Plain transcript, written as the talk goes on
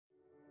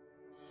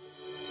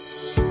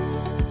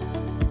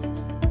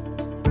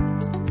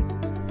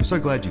so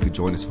glad you could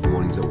join us for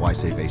Mornings at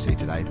YCVC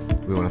today.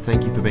 We want to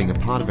thank you for being a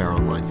part of our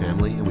online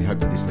family, and we hope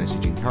that this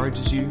message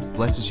encourages you,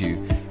 blesses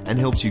you, and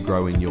helps you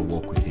grow in your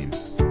walk with Him.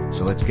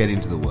 So let's get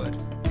into the Word.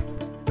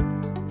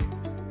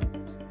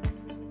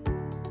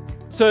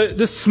 So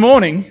this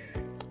morning,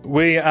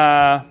 we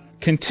are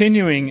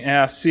continuing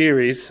our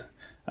series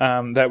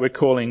that we're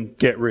calling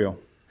Get Real.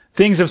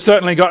 Things have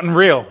certainly gotten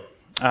real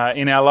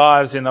in our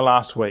lives in the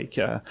last week.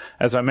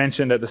 As I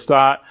mentioned at the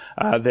start,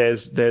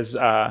 there's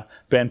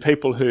been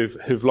people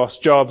who've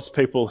lost jobs,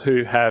 people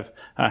who have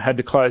had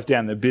to close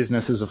down their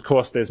businesses. Of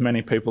course, there's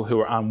many people who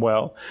are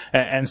unwell.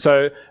 And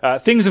so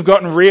things have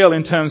gotten real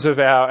in terms of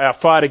our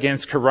fight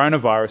against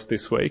coronavirus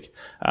this week.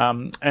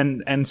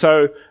 And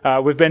so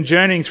we've been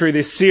journeying through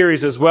this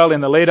series as well in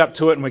the lead up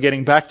to it, and we're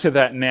getting back to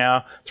that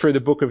now through the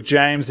book of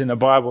James in the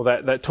Bible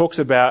that talks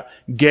about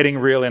getting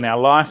real in our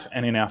life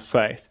and in our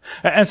faith.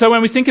 And so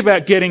when we think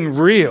about getting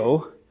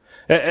real,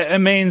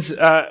 it means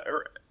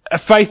a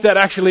faith that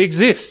actually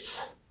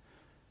exists.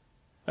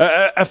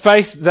 A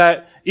faith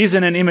that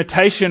isn't an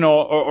imitation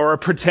or a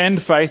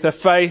pretend faith, a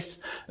faith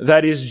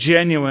that is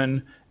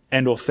genuine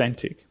and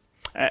authentic.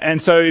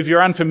 And so if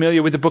you're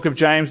unfamiliar with the book of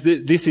James,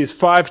 this is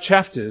 5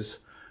 chapters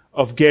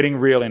of getting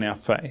real in our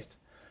faith.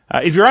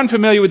 If you're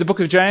unfamiliar with the book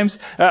of James,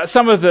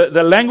 some of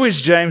the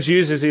language James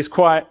uses is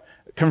quite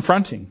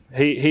confronting.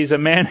 He's a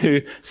man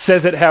who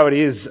says it how it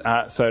is,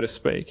 so to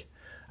speak.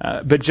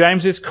 But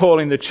James is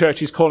calling the church,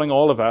 he's calling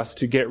all of us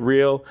to get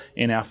real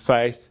in our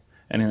faith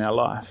and in our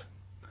life.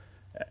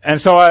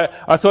 And so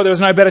I thought there was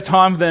no better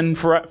time than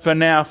for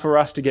now for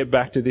us to get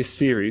back to this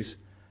series.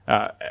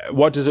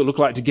 What does it look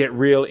like to get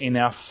real in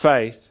our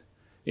faith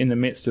in the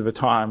midst of a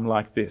time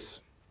like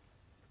this?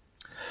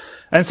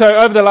 And so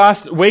over the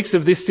last weeks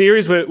of this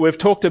series, we've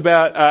talked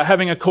about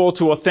having a call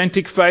to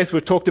authentic faith.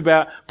 We've talked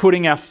about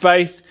putting our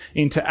faith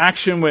into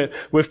action.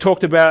 We've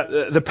talked about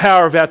the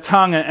power of our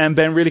tongue and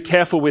been really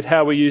careful with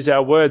how we use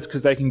our words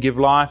because they can give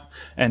life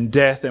and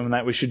death, and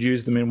that we should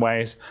use them in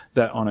ways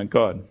that honour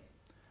God.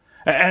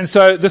 And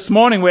so this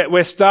morning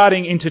we're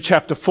starting into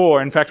chapter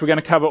 4. In fact, we're going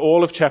to cover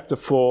all of chapter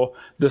 4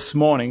 this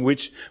morning,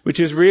 which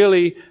is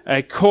really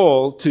a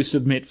call to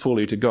submit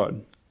fully to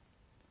God.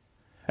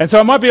 And so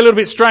it might be a little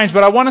bit strange,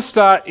 but I want to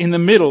start in the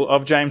middle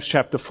of James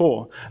chapter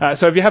 4.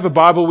 So if you have a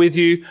Bible with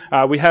you,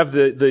 we have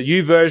the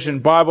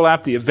YouVersion Bible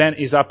app. The event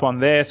is up on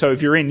there. So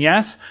if you're in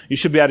Yass, you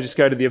should be able to just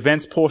go to the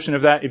events portion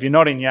of that. If you're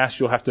not in Yass,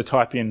 you'll have to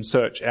type in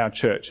search our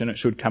church and it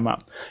should come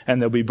up. And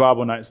there'll be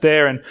Bible notes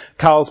there. And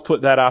Carl's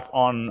put that up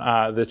on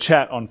the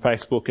chat on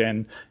Facebook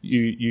and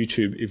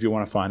YouTube if you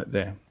want to find it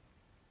there.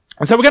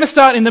 And so we're going to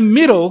start in the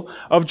middle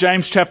of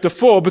James chapter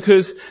 4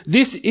 because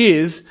this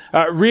is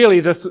really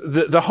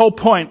the whole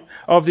point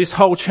of this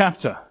whole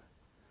chapter.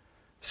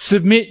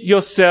 Submit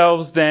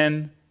yourselves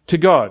then to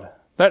God.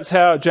 That's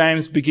how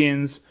James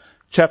begins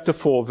chapter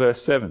 4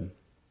 verse 7.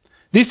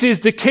 This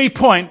is the key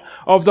point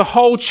of the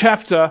whole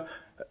chapter,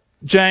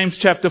 James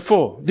chapter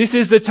 4. This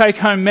is the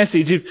take-home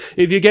message. If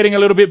you're getting a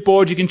little bit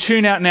bored, you can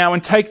tune out now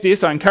and take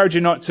this. I encourage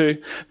you not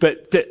to,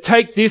 but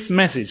take this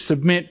message.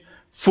 Submit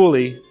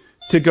fully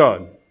to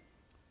God.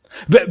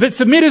 But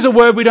submit is a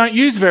word we don't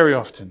use very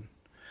often,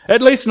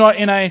 at least not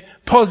in a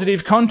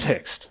positive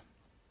context.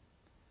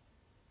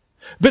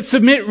 But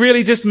submit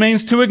really just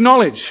means to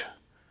acknowledge.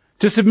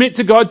 To submit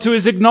to God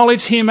is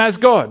acknowledge Him as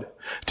God.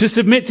 To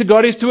submit to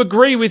God is to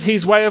agree with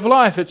His way of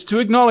life. It's to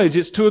acknowledge,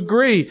 it's to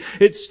agree,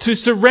 it's to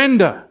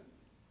surrender.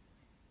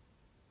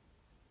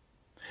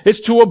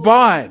 It's to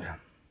abide.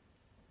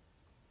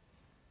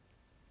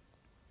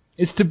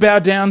 It's to bow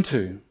down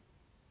to.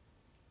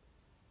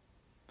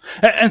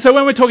 And so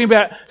when we're talking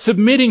about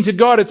submitting to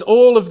God, it's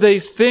all of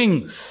these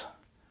things.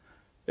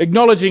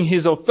 Acknowledging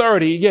His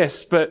authority,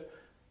 yes, but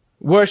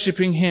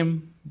worshipping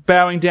Him,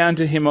 bowing down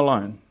to Him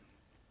alone.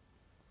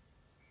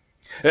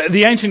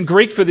 The ancient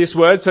Greek for this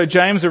word, so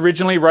James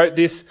originally wrote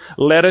this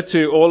letter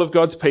to all of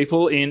God's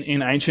people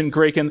in ancient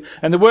Greek, and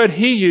the word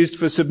he used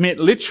for submit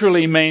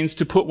literally means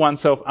to put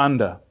oneself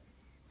under.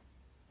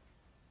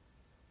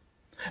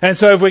 And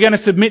so if we're going to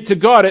submit to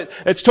God,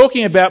 it's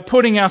talking about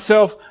putting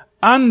ourselves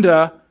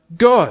under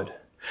God,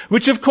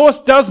 which of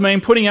course does mean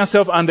putting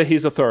ourselves under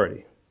His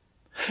authority.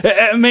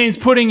 It means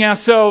putting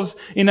ourselves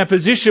in a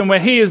position where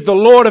He is the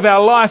Lord of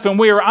our life and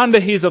we are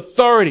under His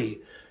authority.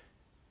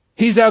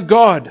 He's our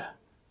God.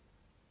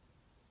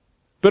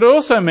 But it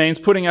also means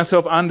putting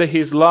ourselves under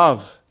His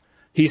love,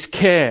 His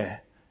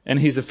care, and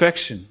His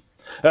affection.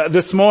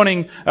 This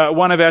morning,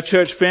 one of our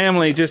church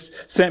family just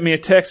sent me a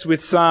text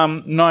with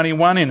Psalm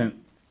 91 in it.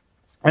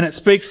 And it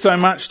speaks so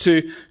much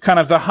to kind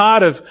of the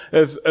heart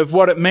of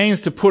what it means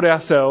to put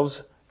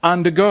ourselves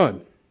under God.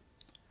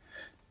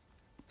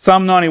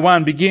 Psalm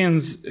 91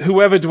 begins,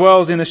 "Whoever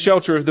dwells in the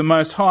shelter of the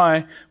Most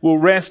High will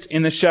rest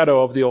in the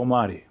shadow of the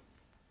Almighty.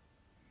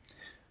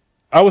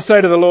 I will say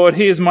to the Lord,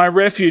 He is my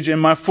refuge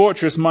and my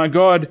fortress, my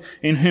God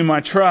in whom I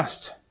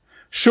trust.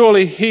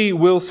 Surely He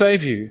will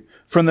save you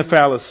from the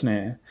fowler's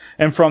snare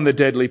and from the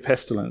deadly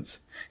pestilence.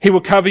 He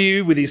will cover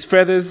you with His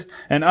feathers,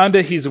 and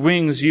under His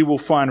wings you will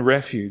find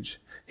refuge.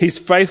 His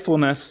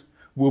faithfulness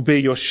will be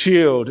your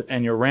shield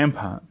and your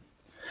rampart.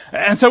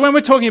 And so when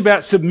we're talking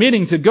about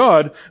submitting to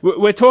God,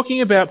 we're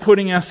talking about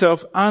putting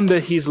ourselves under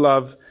His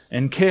love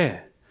and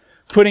care.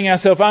 Putting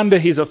ourselves under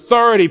His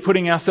authority,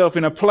 putting ourselves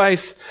in a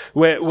place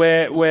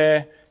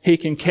where He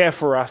can care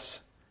for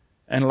us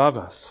and love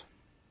us.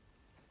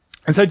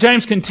 And so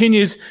James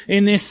continues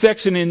in this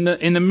section,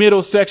 in the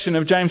middle section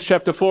of James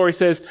chapter 4, he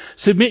says,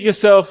 "Submit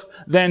yourself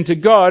then to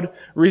God,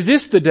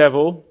 resist the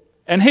devil,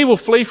 and he will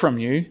flee from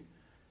you.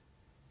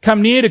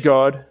 Come near to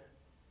God,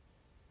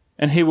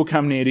 and He will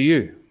come near to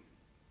you."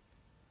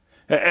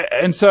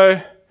 And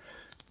so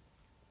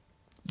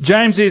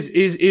James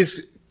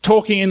is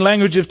talking in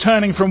language of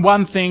turning from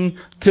one thing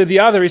to the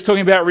other. He's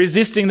talking about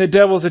resisting the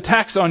devil's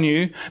attacks on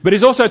you, but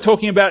he's also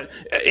talking about,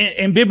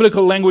 in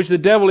biblical language, the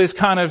devil is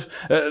kind of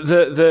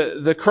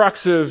the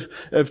crux of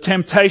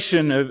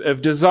temptation,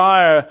 of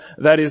desire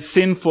that is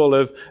sinful,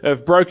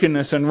 of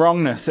brokenness and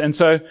wrongness. And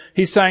so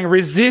he's saying,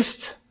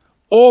 resist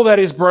all that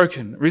is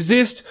broken,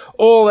 resist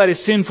all that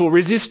is sinful,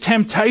 resist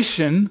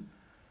temptation,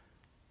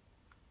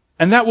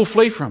 and that will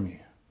flee from you.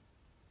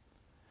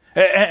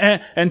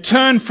 And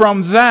turn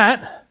from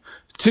that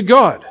to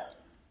God.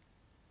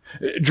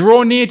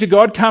 Draw near to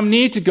God, come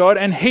near to God,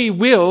 and He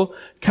will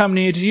come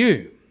near to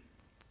you.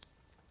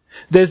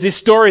 There's this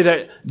story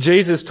that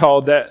Jesus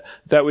told that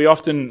we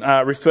often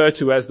refer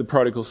to as the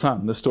prodigal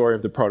son, the story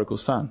of the prodigal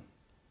son.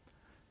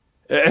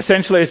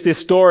 Essentially, it's this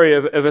story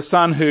of a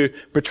son who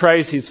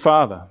betrays his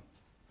father.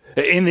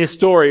 In this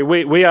story,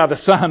 we are the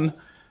son,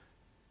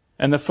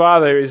 and the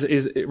father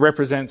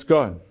represents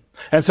God.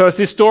 And so it's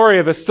this story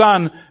of a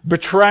son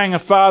betraying a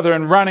father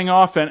and running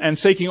off and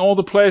seeking all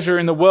the pleasure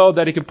in the world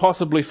that he could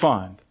possibly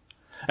find,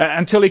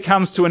 until he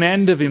comes to an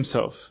end of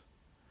himself,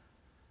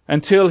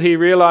 until he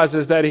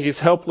realizes that he is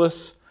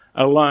helpless,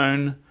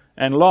 alone,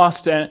 and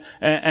lost,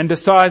 and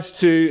decides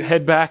to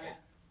head back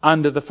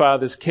under the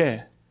father's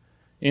care.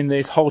 In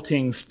these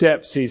halting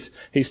steps, he's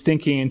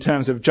thinking in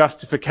terms of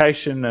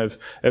justification,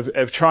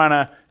 of trying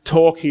to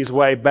talk his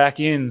way back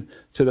in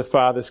to the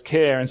father's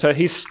care. And so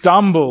he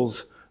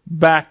stumbles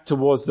back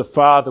towards the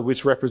father,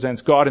 which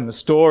represents God in the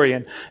story.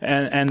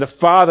 And the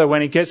father,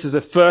 when he gets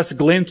the first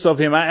glimpse of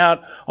him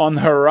out on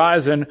the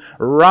horizon,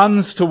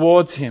 runs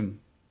towards him,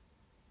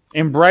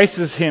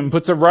 embraces him,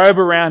 puts a robe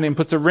around him,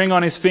 puts a ring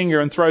on his finger,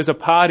 and throws a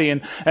party.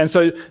 And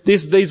so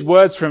these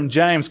words from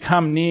James,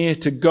 "Come near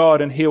to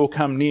God and He will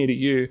come near to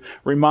you,"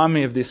 remind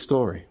me of this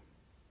story.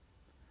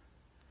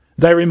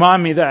 They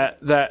remind me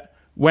that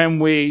when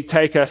we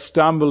take a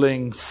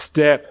stumbling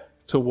step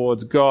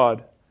towards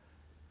God,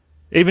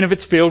 even if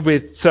it's filled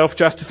with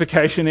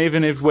self-justification,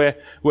 even if we're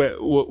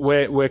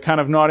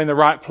kind of not in the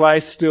right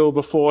place still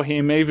before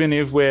Him, even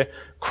if we're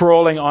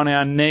crawling on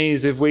our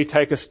knees, if we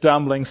take a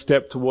stumbling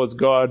step towards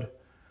God,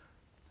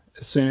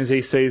 as soon as He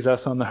sees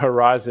us on the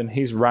horizon,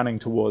 He's running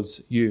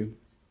towards you.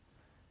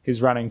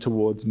 He's running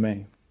towards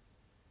me.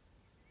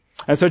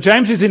 And so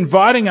James is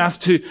inviting us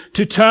to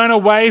turn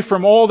away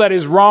from all that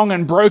is wrong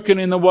and broken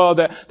in the world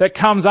that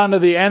comes under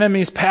the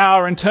enemy's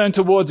power, and turn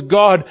towards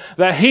God,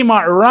 that He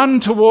might run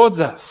towards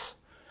us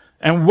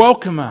and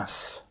welcome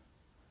us,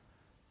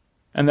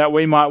 and that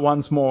we might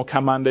once more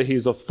come under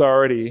His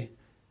authority,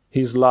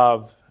 His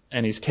love,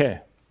 and His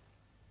care.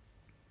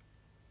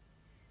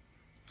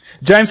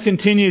 James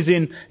continues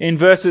in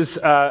verses,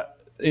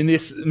 in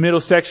this middle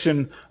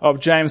section of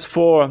James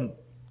 4,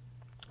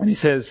 and he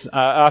says,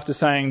 after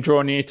saying,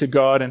 "Draw near to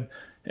God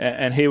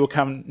and He will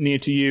come near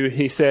to you,"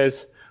 he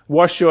says,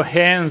 "Wash your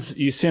hands,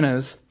 you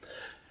sinners,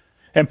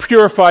 and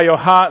purify your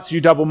hearts, you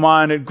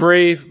double-minded.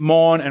 Grieve,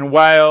 mourn, and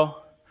wail.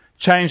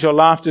 Change your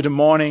laughter to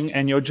mourning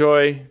and your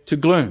joy to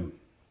gloom."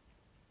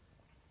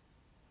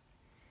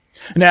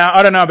 Now,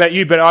 I don't know about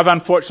you, but I've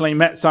unfortunately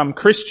met some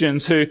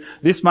Christians who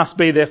this must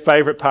be their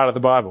favourite part of the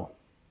Bible.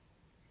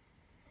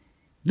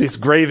 This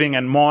grieving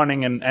and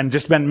mourning and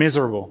just been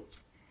miserable.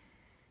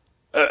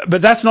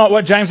 But that's not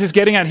what James is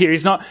getting at here.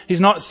 He's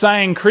not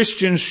saying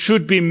Christians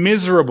should be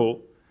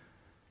miserable.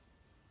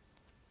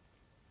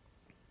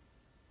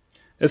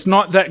 It's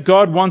not that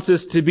God wants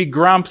us to be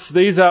grumps.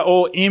 These are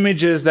all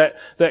images that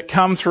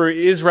come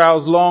through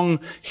Israel's long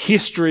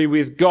history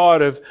with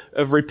God of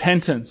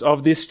repentance,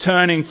 of this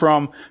turning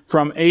from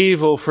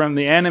evil, from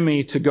the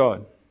enemy to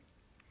God.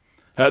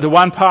 The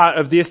one part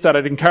of this that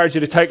I'd encourage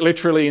you to take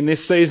literally in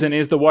this season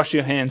is the wash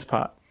your hands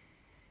part.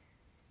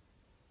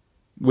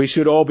 We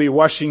should all be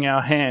washing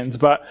our hands,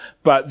 but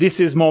this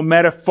is more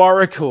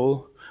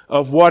metaphorical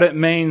of what it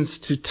means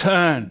to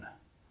turn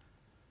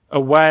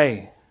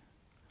away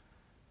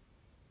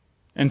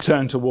and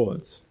turn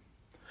towards.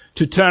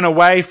 To turn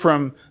away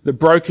from the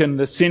broken,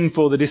 the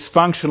sinful, the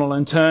dysfunctional,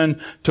 and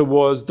turn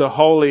towards the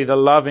holy, the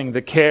loving,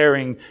 the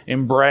caring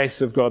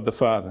embrace of God the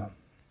Father.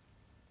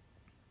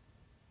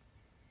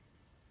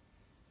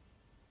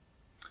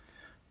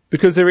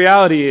 Because the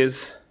reality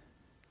is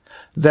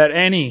that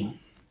any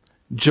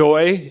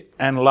joy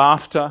and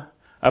laughter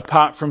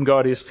apart from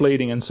God is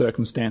fleeting and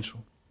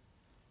circumstantial.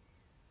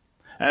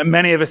 And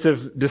many of us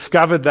have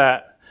discovered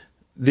that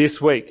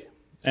this week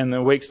and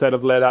the weeks that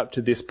have led up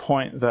to this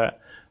point,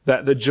 that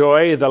the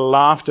joy, the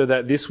laughter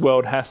that this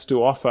world has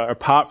to offer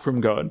apart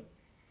from God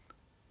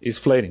is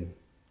fleeting.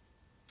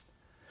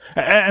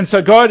 And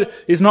so God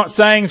is not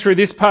saying through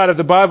this part of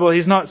the Bible,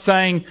 He's not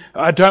saying,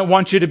 I don't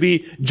want you to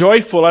be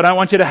joyful, I don't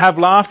want you to have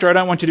laughter, I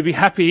don't want you to be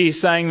happy. He's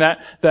saying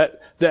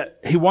that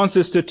He wants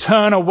us to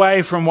turn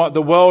away from what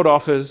the world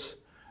offers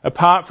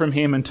apart from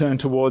Him and turn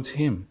towards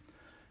Him.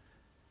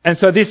 And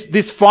so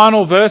this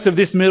final verse of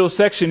this middle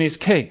section is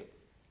key.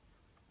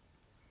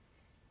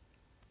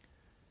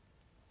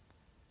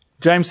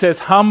 James says,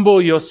 humble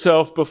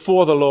yourself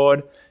before the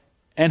Lord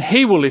and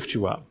He will lift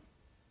you up.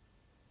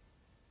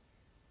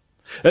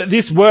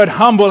 This word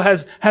humble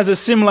has a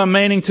similar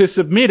meaning to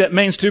submit. It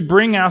means to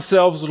bring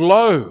ourselves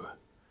low.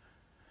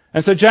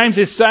 And so James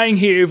is saying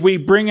here, if we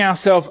bring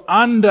ourselves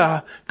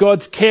under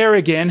God's care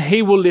again,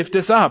 He will lift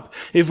us up.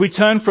 If we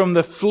turn from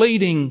the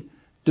fleeting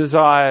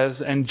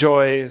desires and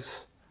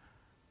joys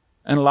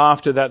and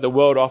laughter that the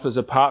world offers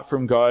apart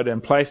from God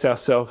and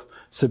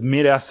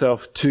submit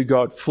ourselves to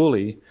God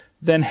fully,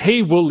 then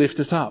He will lift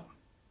us up.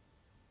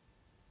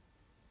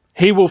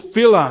 He will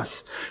fill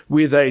us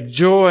with a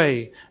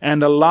joy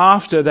and a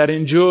laughter that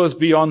endures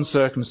beyond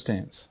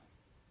circumstance.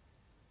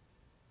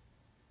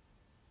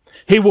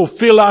 He will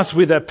fill us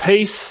with a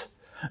peace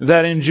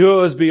that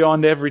endures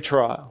beyond every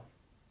trial.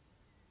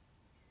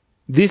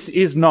 This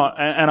is not,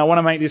 and I want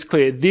to make this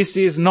clear, this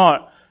is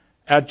not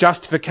our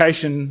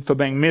justification for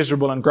being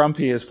miserable and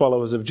grumpy as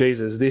followers of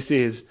Jesus. This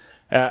is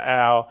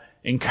our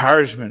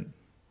encouragement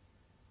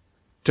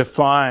to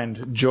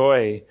find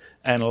joy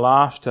and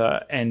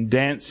laughter and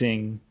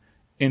dancing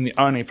in the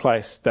only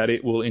place that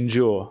it will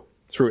endure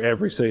through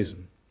every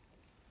season.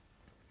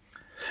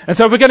 And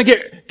so if we're going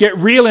to get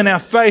real in our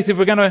faith, if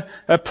we're going to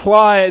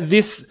apply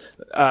this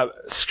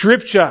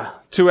scripture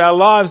to our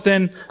lives,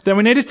 then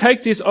we need to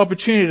take this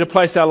opportunity to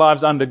place our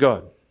lives under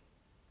God.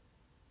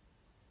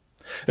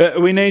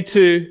 We need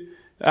to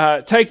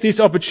take this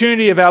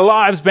opportunity of our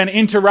lives being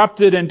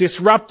interrupted and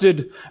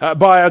disrupted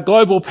by a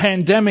global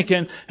pandemic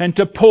and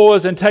to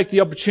pause and take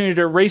the opportunity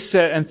to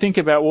reset and think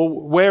about, well,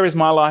 where is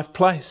my life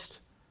placed?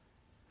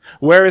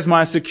 Where is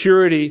my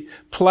security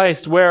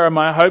placed? Where are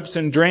my hopes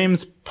and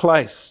dreams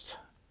placed?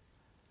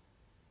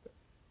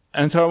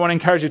 And so I want to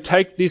encourage you to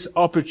take this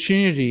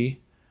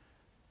opportunity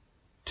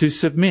to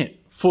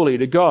submit fully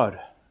to God,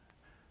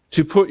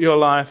 to put your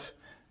life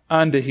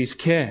under His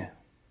care,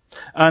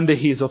 under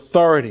His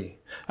authority,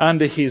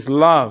 under His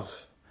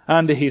love,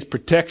 under His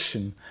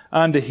protection,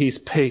 under His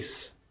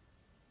peace.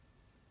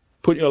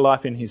 Put your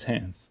life in His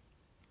hands.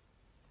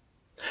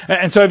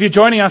 And so if you're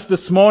joining us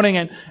this morning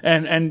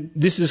and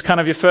this is kind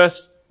of your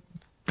first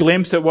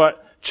glimpse at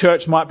what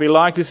church might be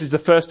like, this is the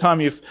first time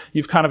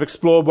you've kind of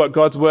explored what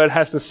God's Word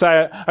has to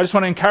say, I just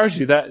want to encourage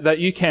you that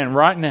you can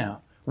right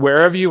now,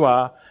 wherever you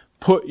are,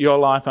 put your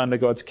life under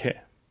God's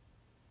care.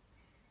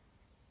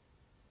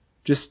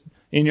 Just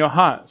in your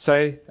heart,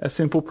 say a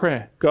simple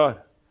prayer.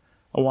 God,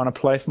 I want to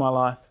place my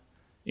life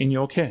in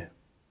your care.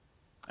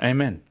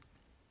 Amen.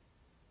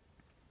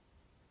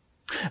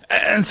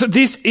 And so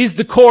this is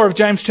the core of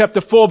James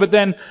chapter 4, but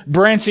then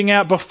branching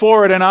out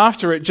before it and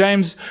after it,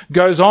 James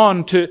goes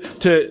on to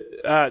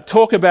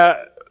talk about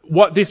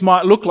what this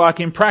might look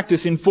like in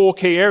practice in 4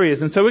 key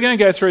areas. And so we're going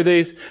to go through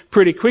these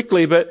pretty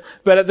quickly, but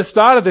at the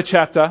start of the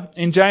chapter,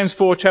 in James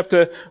 4 James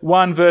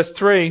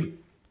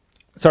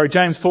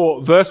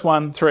 4 verse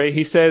 1-3,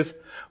 he says,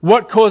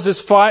 what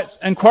causes fights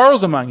and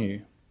quarrels among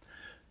you?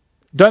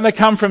 Don't they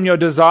come from your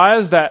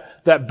desires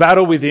that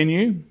battle within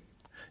you?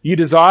 You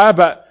desire,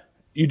 but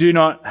you do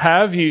not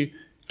have. You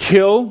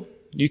kill,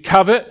 you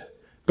covet,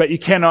 but you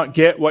cannot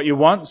get what you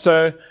want.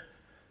 So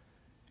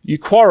you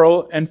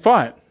quarrel and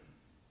fight.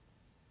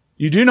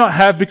 You do not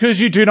have because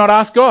you do not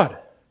ask God.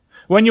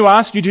 When you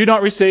ask, you do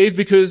not receive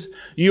because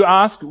you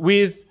ask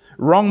with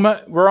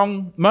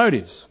wrong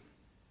motives,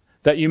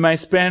 that you may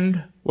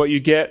spend what you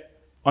get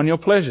on your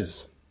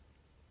pleasures.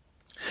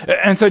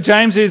 And so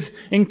James is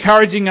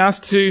encouraging us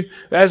to,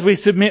 as we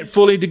submit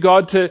fully to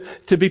God,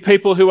 to be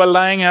people who are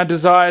laying our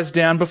desires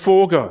down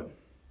before God.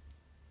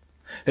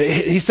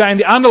 He's saying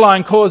the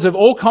underlying cause of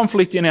all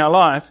conflict in our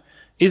life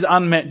is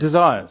unmet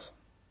desires.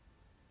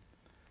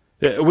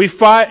 We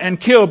fight and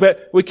kill,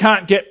 but we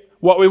can't get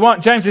what we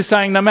want. James is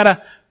saying no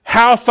matter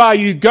how far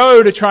you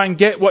go to try and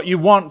get what you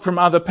want from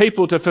other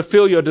people, to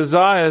fulfill your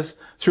desires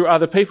through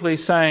other people,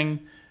 he's saying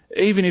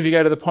even if you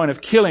go to the point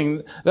of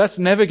killing, that's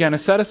never going to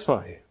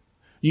satisfy you.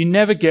 You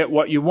never get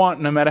what you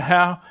want no matter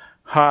how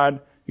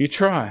hard you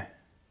try.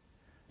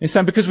 He's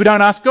saying because we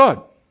don't ask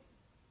God.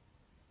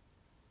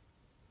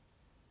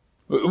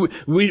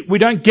 We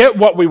don't get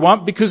what we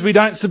want because we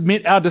don't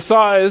submit our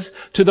desires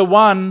to the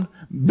one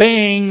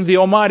being the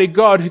Almighty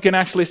God who can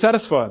actually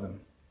satisfy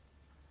them.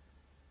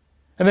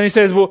 And then he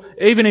says, well,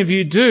 even if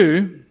you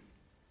do,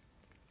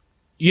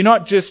 you're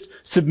not just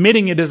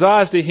submitting your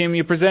desires to Him,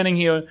 you're presenting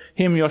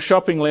Him your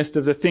shopping list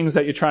of the things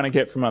that you're trying to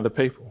get from other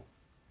people.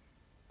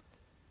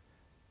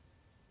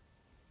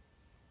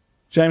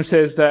 James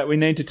says that we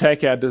need to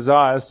take our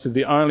desires to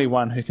the only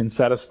one who can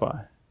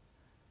satisfy,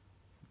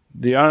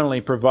 the only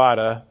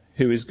provider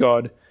who is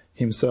God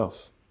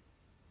Himself.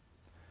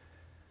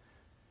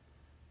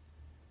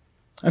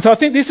 And so I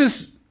think this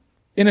is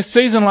in a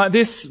season like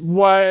this,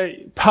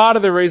 part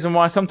of the reason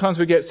why sometimes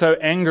we get so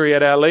angry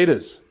at our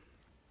leaders.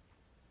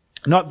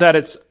 Not that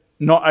it's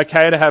not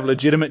okay to have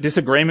legitimate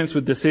disagreements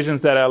with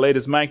decisions that our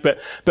leaders make,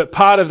 but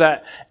part of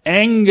that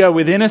anger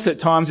within us at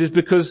times is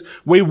because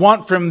we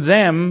want from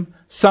them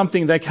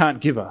something they can't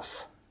give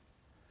us.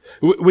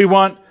 We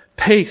want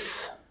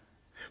peace.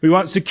 We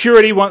want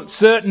security, we want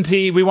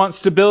certainty, we want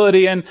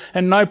stability, and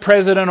no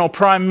president or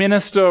prime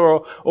minister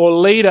or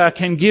leader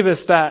can give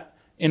us that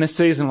in a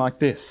season like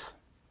this.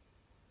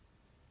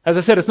 As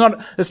I said, it's not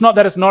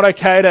that it's not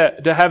okay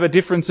to have a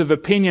difference of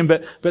opinion,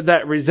 but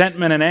that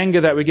resentment and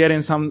anger that we get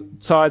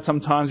inside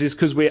sometimes is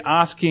because we're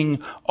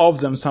asking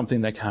of them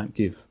something they can't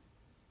give.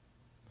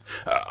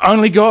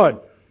 Only God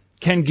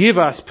can give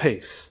us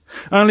peace.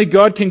 Only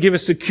God can give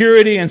us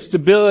security and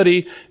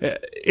stability,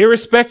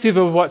 irrespective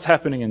of what's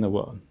happening in the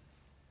world.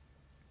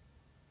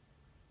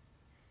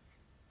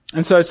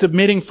 And so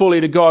submitting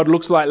fully to God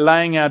looks like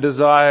laying our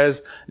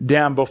desires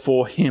down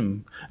before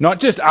Him.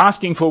 Not just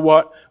asking for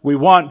what we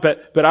want,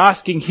 but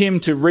asking Him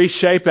to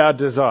reshape our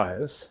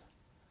desires.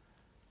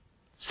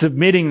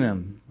 Submitting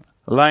them,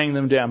 laying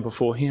them down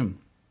before Him.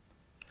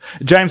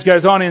 James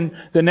goes on in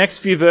the next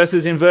few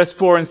verses, in verse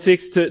 4 and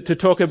 6, to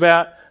talk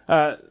about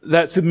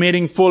that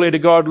submitting fully to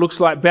God looks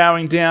like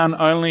bowing down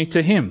only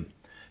to Him.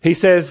 He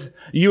says,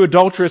 you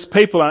adulterous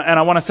people, and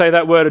I want to say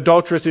that word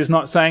adulterous is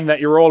not saying that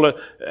you're all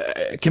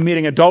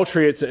committing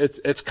adultery.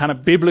 It's kind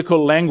of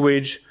biblical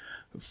language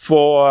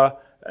for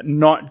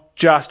not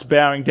just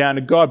bowing down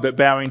to God, but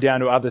bowing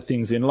down to other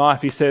things in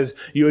life. He says,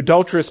 you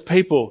adulterous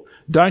people,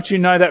 don't you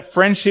know that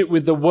friendship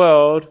with the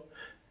world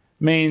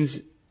means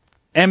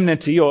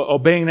enmity or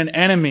being an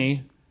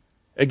enemy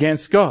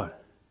against God?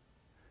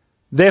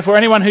 Therefore,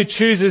 anyone who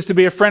chooses to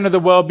be a friend of the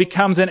world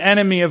becomes an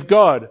enemy of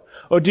God.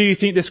 Or do you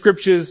think the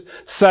scriptures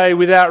say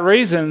without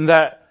reason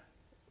that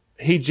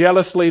He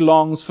jealously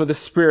longs for the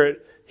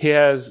Spirit He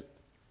has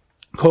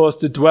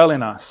caused to dwell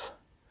in us?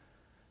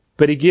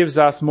 But He gives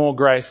us more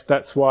grace.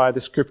 That's why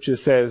the scripture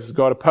says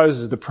God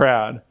opposes the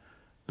proud,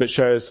 but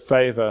shows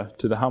favour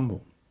to the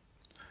humble.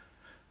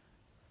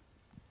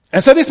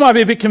 And so this might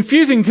be a bit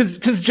confusing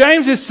because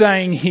James is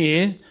saying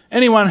here,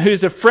 anyone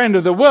who's a friend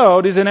of the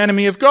world is an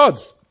enemy of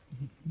God's.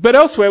 But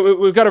elsewhere,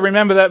 we've got to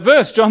remember that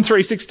verse, John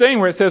 3:16,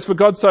 where it says, for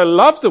God so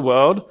loved the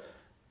world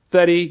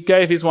that He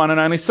gave His one and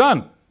only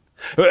Son.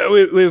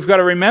 We've got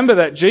to remember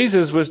that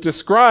Jesus was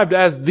described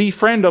as the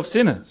friend of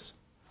sinners.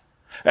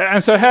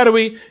 And so how do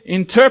we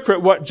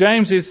interpret what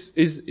James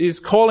is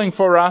calling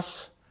for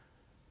us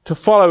to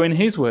follow in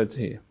his words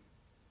here?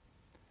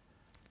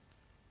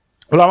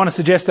 Well, I want to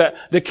suggest that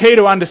the key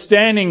to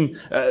understanding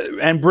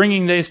and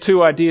bringing these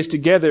two ideas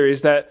together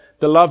is that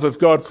the love of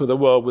God for the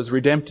world was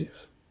redemptive.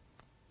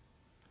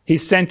 He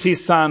sent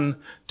His Son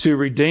to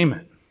redeem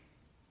it.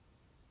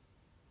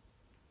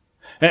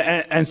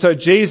 And so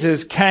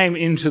Jesus came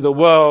into the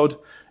world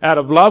out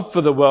of love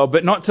for the world,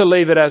 but not to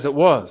leave it as it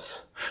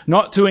was.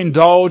 Not to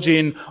indulge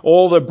in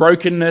all the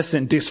brokenness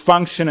and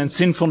dysfunction and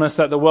sinfulness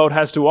that the world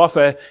has to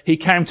offer. He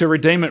came to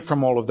redeem it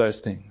from all of those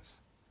things.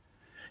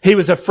 He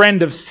was a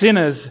friend of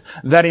sinners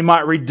that He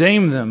might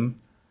redeem them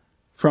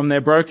from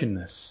their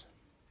brokenness.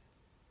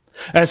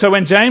 And so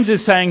when James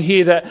is saying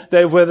here that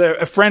they were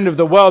a friend of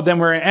the world, then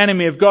we're an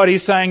enemy of God,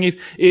 he's saying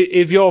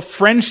if your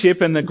friendship,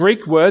 and the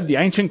Greek word, the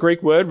ancient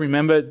Greek word,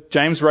 remember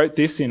James wrote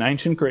this in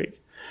ancient Greek.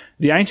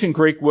 The ancient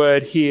Greek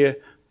word here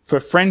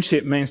for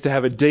friendship means to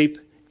have a deep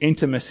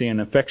intimacy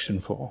and affection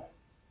for.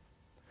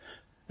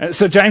 And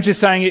so James is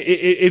saying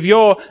if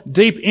your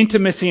deep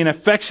intimacy and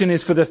affection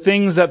is for the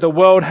things that the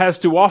world has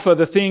to offer,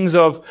 the things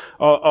of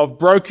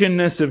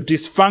brokenness, of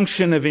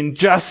dysfunction, of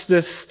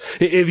injustice,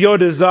 if your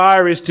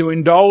desire is to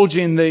indulge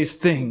in these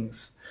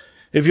things,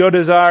 if your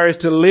desire is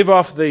to live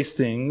off these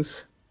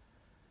things,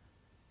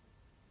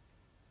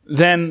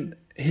 then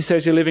he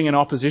says you're living in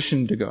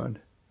opposition to God.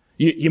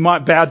 You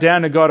might bow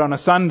down to God on a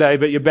Sunday,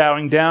 but you're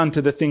bowing down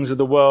to the things of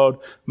the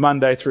world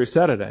Monday through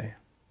Saturday.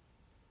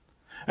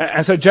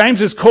 And so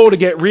James's call to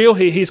get real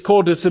here, his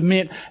call to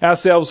submit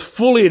ourselves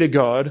fully to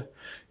God,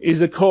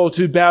 is a call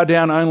to bow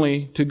down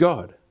only to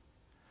God.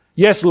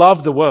 Yes,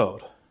 love the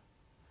world,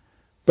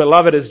 but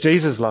love it as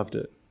Jesus loved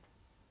it,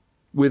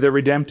 with a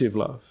redemptive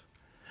love.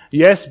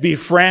 Yes, be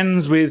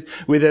friends with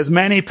as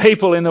many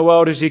people in the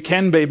world as you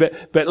can be,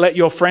 but let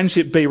your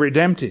friendship be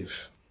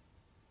redemptive,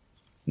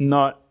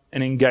 not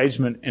an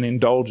engagement and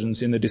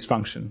indulgence in the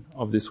dysfunction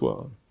of this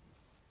world.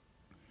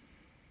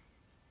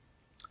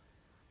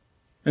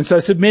 And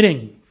so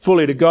submitting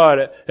fully to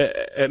God,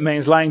 it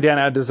means laying down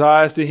our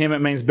desires to Him. It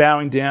means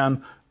bowing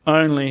down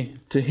only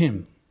to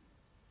Him.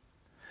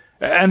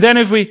 And then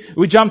if we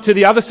jump to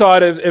the other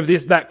side of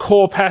this, that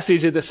core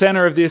passage at the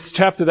center of this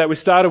chapter that we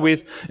started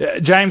with,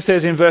 James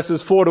says in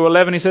verses 4 to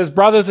 11, he says,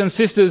 brothers and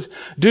sisters,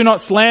 do not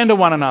slander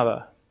one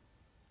another.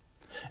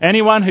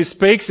 Anyone who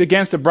speaks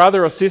against a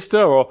brother or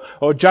sister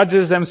or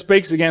judges them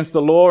speaks against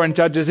the law and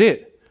judges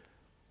it.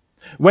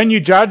 When you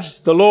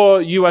judge the law,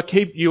 you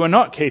are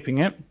not keeping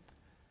it,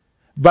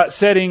 but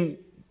sitting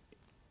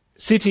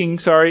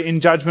in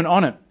judgment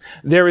on it.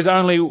 There is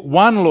only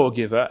one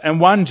lawgiver and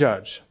one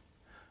judge.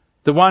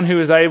 the one who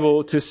is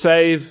able to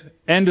save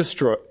and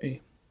destroy.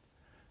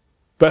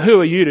 But who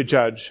are you to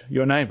judge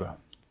your neighbour?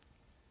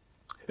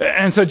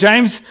 And so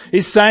James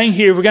is saying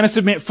here, if we're going to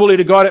submit fully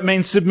to God, it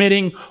means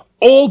submitting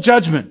all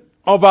judgment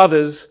of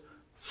others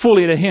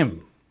fully to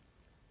Him.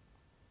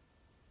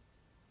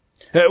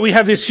 We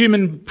have this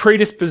human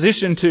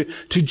predisposition to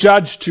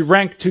judge, to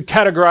rank, to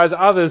categorize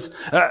others,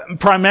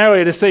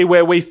 primarily to see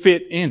where we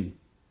fit in.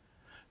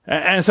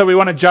 And so we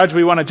want to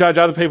judge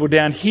other people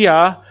down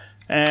here,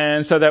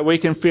 and so that we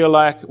can feel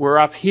like we're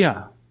up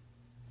here.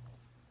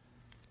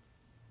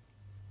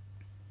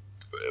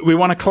 We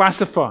want to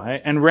classify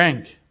and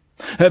rank.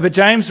 But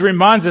James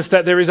reminds us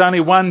that there is only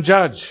one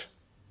judge.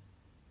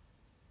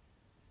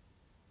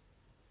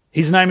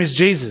 His name is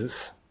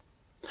Jesus.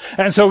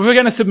 And so if we're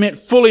going to submit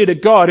fully to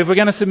God, if we're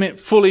going to submit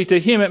fully to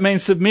Him, it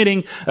means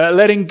submitting,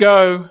 letting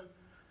go,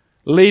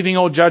 leaving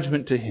all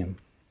judgment to Him.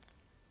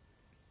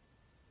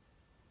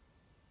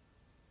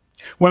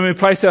 When we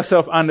place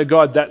ourselves under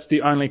God, that's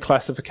the only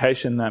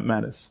classification that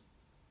matters.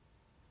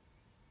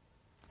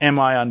 Am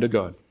I under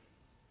God?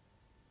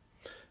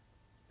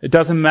 It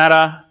doesn't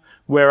matter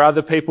where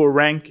other people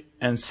rank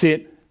and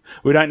sit.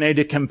 We don't need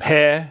to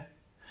compare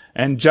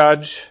and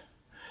judge.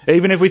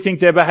 Even if we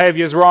think their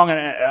behaviour is wrong, and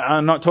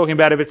I'm not talking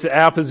about if it's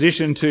our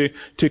position to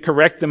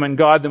correct them and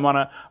guide them on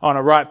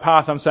a right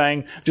path. I'm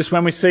saying just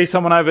when we see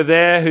someone over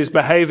there who's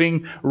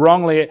behaving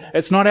wrongly,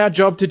 it's not our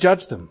job to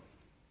judge them.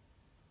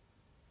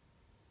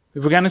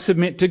 If we're going to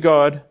submit to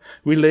God,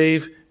 we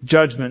leave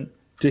judgment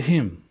to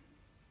Him.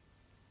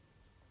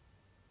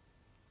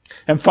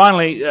 And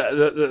finally,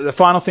 the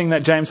final thing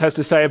that James has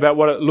to say about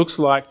what it looks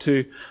like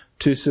to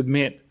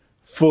submit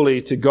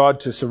fully to God,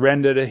 to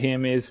surrender to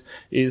Him, is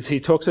he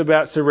talks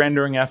about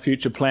surrendering our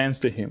future plans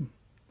to Him.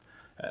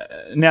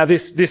 Now,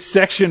 this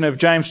section of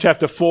James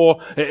chapter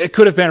 4, it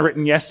could have been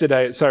written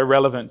yesterday. It's so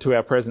relevant to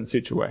our present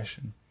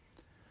situation.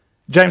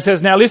 James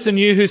says, "Now listen,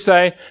 you who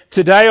say,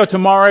 today or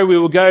tomorrow we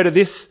will go to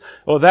this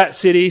or that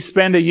city,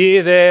 spend a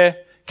year there,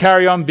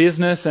 carry on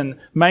business and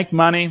make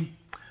money.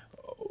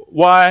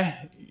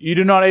 Why, you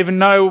do not even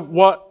know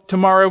what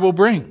tomorrow will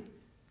bring.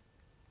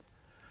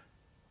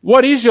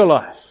 What is your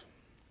life?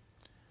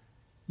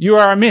 You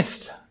are a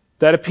mist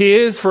that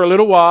appears for a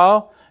little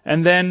while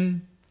and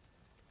then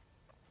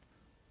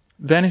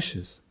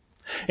vanishes.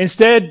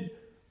 Instead,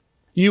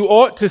 you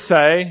ought to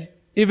say,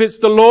 if it's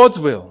the Lord's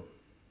will,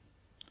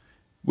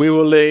 we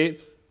will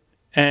leave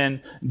and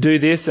do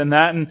this and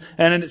that.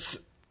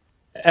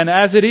 And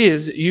as it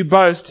is, you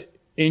boast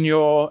in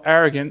your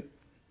arrogant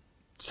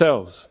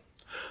selves.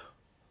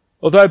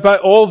 Although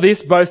all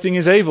this boasting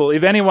is evil,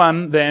 if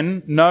anyone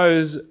then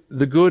knows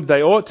the good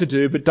they ought to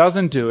do but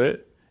doesn't do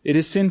it, it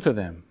is sin for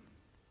them."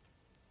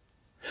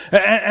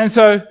 And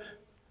so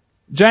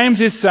James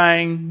is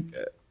saying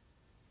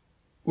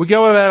we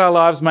go about our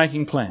lives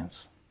making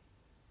plans.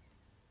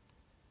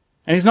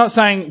 And he's not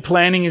saying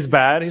planning is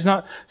bad. He's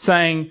not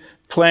saying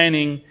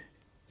planning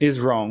is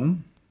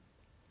wrong.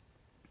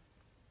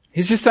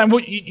 He's just saying,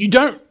 well, you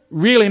don't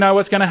really know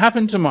what's going to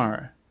happen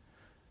tomorrow.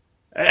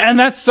 And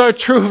that's so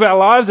true of our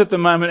lives at the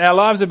moment. Our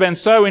lives have been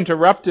so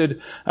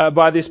interrupted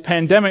by this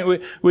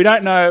pandemic. We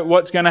don't know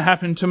what's going to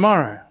happen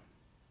tomorrow.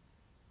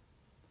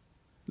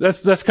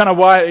 That's kind of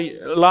why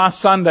last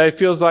Sunday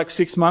feels like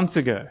 6 months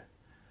ago,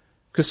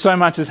 because so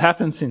much has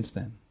happened since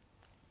then.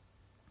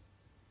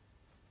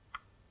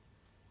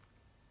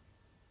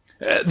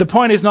 The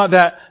point is not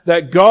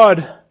that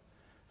God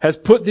has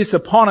put this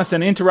upon us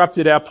and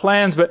interrupted our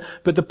plans, but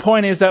the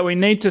point is that we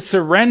need to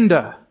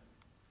surrender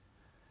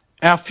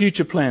our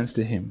future plans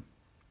to Him.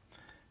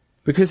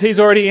 Because He's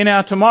already in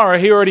our tomorrow.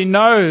 He already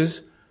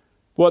knows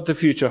what the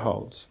future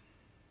holds.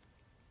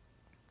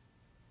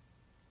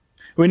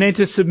 We need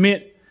to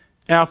submit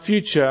our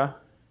future,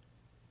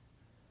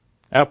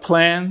 our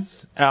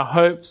plans, our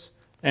hopes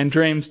and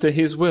dreams to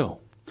His will.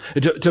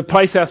 To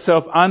place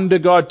ourselves under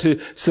God, to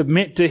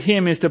submit to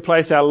Him, is to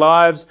place our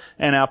lives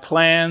and our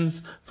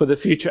plans for the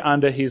future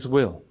under His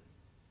will.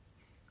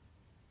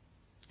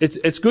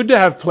 It's good to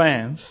have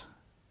plans,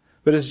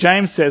 but as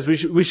James says,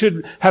 we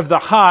should have the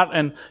heart,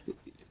 and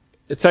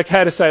it's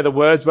okay to say the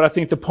words, but I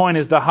think the point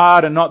is the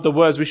heart and not the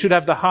words. We should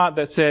have the heart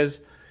that says,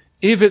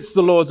 if it's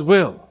the Lord's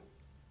will,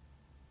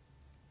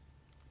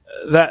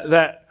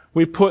 that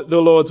we put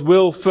the Lord's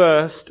will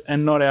first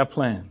and not our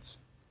plans.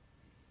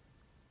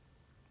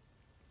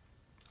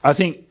 I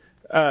think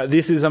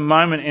this is a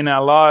moment in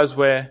our lives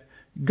where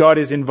God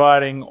is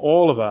inviting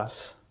all of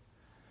us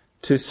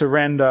to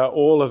surrender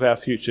all of our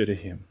future to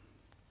Him.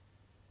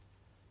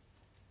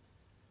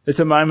 It's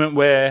a moment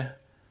where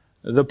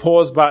the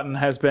pause button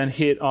has been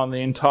hit on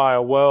the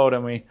entire world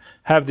and we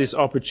have this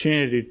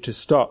opportunity to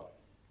stop.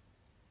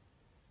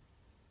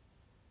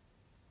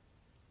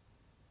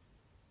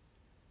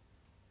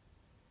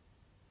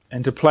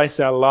 And to place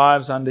our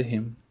lives under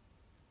Him.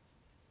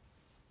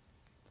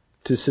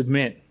 To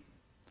submit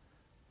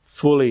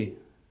fully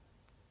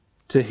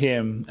to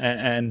Him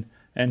and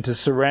to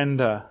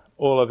surrender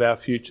all of our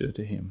future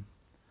to Him.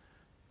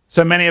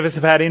 So many of us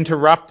have had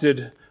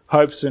interrupted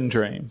hopes and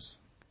dreams.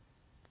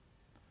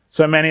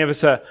 So many of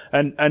us are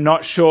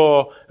not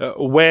sure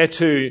where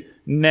to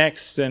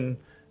next and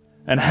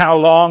how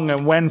long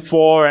and when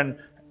for.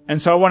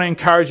 And so I want to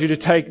encourage you to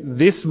take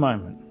this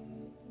moment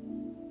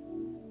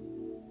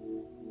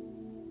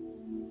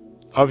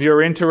of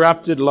your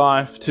interrupted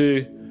life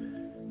to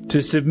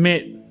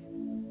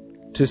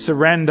submit, to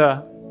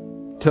surrender,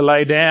 to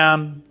lay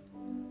down,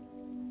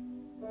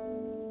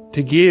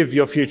 to give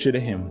your future to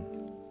Him.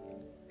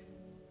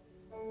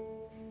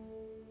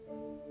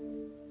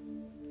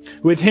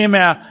 With Him,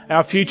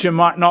 our future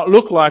might not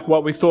look like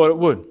what we thought it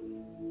would.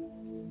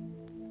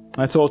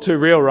 That's all too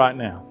real right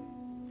now.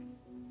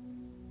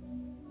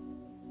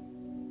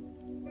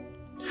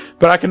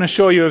 But I can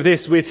assure you of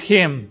this, with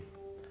Him,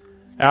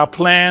 our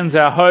plans,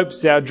 our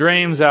hopes, our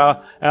dreams,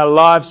 our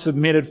lives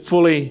submitted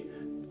fully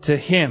to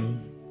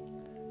Him,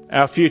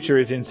 our future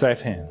is in safe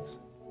hands.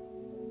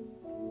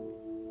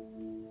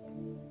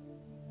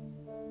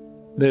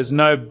 There's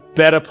no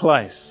better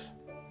place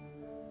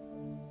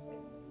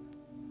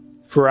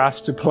for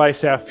us to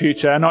place our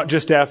future, and not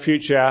just our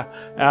future,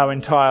 our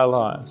entire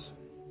lives.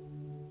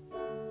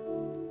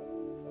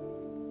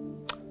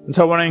 And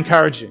so I want to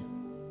encourage you,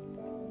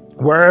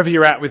 wherever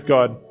you're at with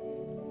God,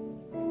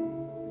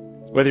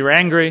 whether you're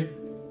angry,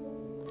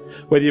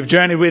 whether you've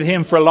journeyed with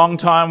Him for a long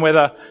time,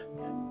 whether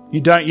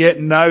you don't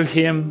yet know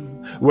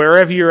Him,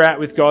 wherever you're at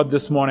with God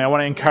this morning, I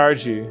want to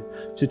encourage you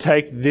to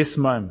take this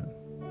moment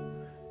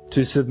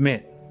to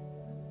submit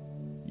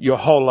your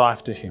whole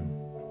life to Him.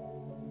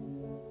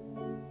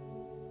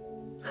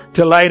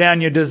 To lay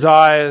down your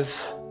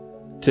desires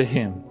to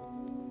Him.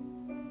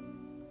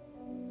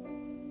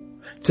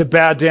 To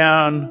bow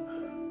down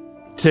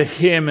to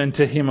Him and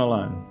to Him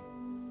alone.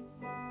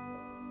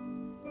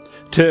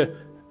 To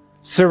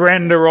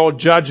surrender all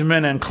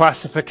judgment and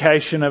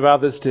classification of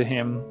others to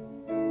Him,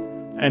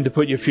 and to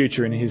put your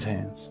future in His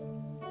hands.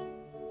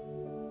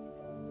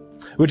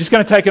 We're just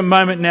going to take a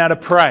moment now to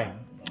pray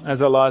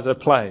as Eliza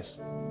plays.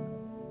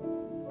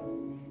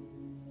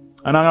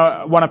 And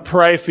I want to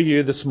pray for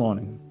you this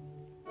morning.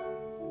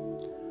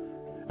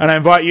 And I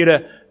invite you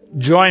to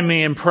join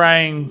me in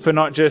praying for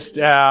not just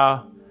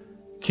our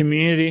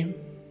community,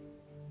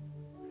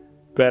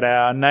 but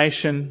our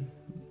nation,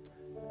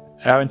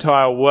 our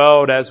entire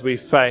world as we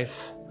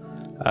face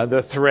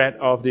the threat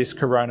of this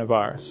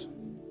coronavirus.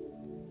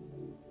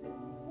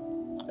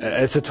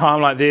 It's a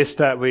time like this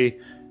that we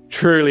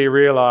truly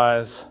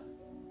realize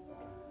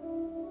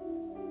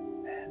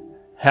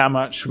how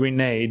much we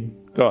need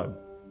God.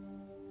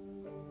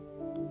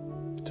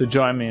 So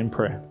join me in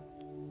prayer.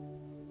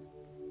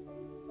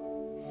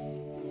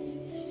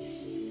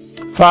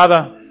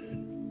 Father,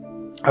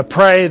 I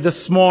pray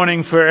this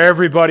morning for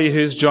everybody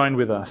who's joined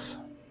with us.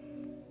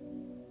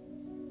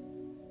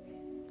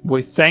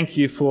 We thank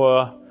you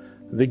for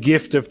the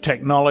gift of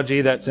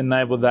technology that's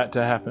enabled that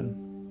to happen.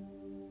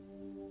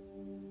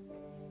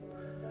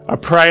 I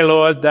pray,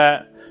 Lord,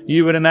 that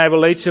you would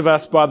enable each of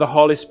us by the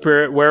Holy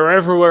Spirit,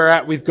 wherever we're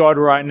at with God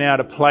right now,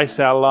 to place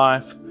our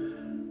life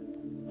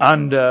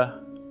under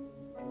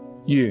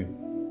you.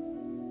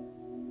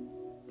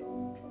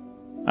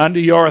 Under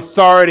your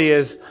authority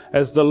as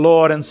the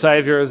Lord and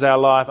Saviour as our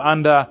life,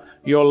 under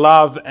your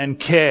love and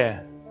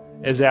care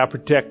as our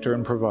protector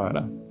and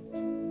provider.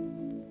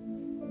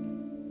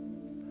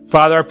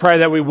 Father, I pray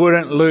that we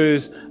wouldn't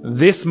lose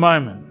this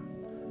moment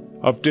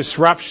of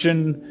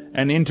disruption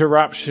and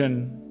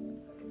interruption.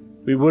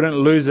 We wouldn't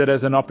lose it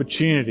as an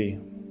opportunity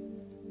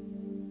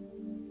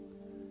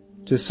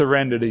to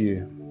surrender to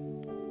you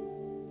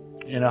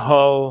in a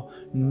whole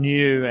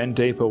new and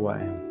deeper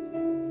way.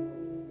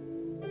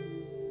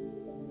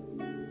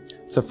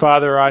 So,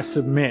 Father, I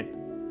submit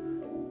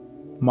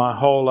my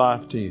whole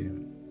life to you.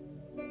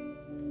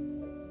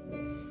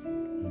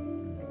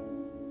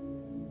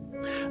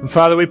 And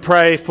Father, we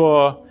pray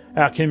for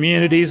our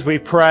communities, we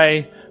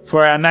pray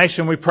for our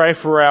nation, we pray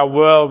for our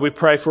world, we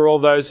pray for all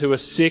those who are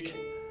sick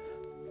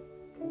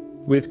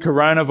with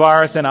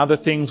coronavirus and other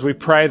things. We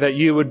pray that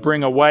you would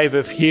bring a wave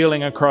of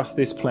healing across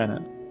this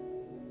planet,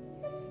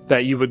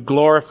 that you would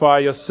glorify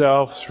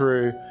yourself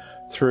through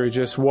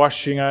just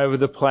washing over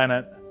the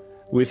planet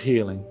with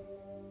healing.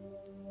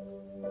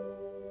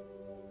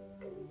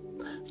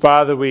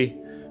 Father, we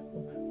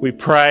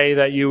pray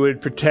that you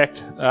would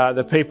protect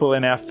the people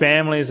in our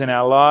families and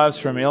our lives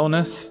from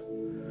illness.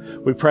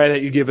 We pray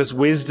that you give us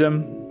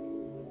wisdom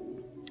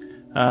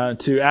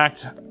to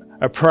act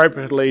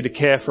appropriately to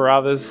care for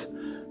others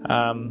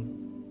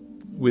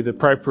with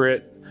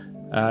appropriate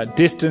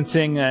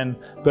distancing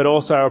but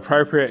also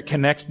appropriate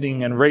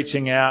connecting and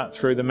reaching out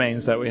through the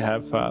means that we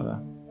have,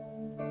 Father.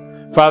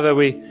 Father,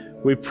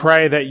 we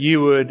pray that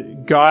you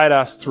would guide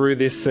us through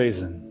this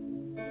season.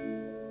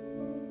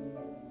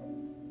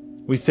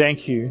 We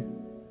thank you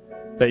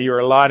that you're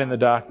a light in the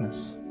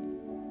darkness.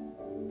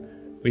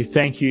 We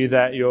thank you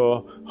that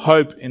you're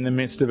hope in the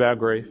midst of our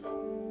grief.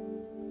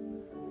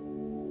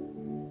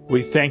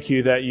 We thank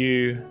you that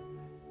you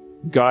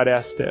guide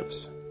our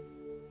steps.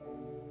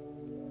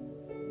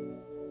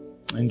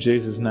 In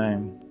Jesus'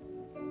 name,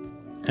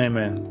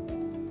 amen.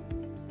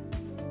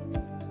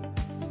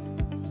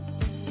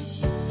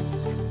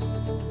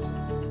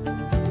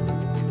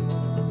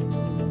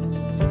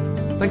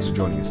 Thanks for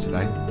joining us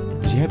today.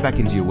 As you head back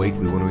into your week,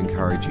 we want to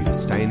encourage you to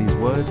stay in His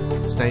Word,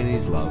 stay in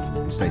His love,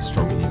 and stay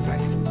strong in your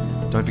faith.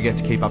 Don't forget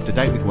to keep up to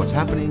date with what's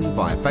happening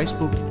via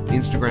Facebook,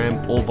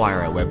 Instagram, or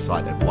via our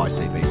website at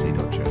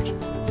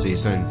ycbc.church. See you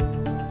soon.